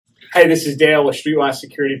Hey, this is Dale with Streetwise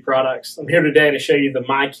Security Products. I'm here today to show you the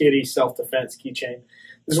My Kitty self-defense keychain.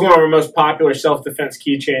 This is one of our most popular self-defense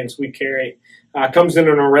keychains we carry. Comes in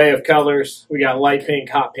an array of colors. We got light pink,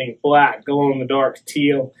 hot pink, black, glow-in-the-dark,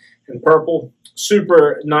 teal, and purple.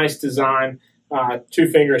 Super nice design. Two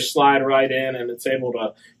fingers slide right in, and it's able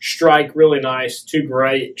to strike really nice. Two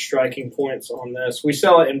great striking points on this. We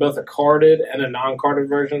sell it in both a carded and a non-carded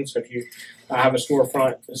version, so if you have a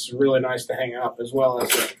storefront, this is really nice to hang up, as well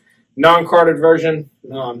as a non-carded version,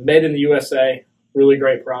 made in the USA. Really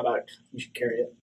great product. You should carry it.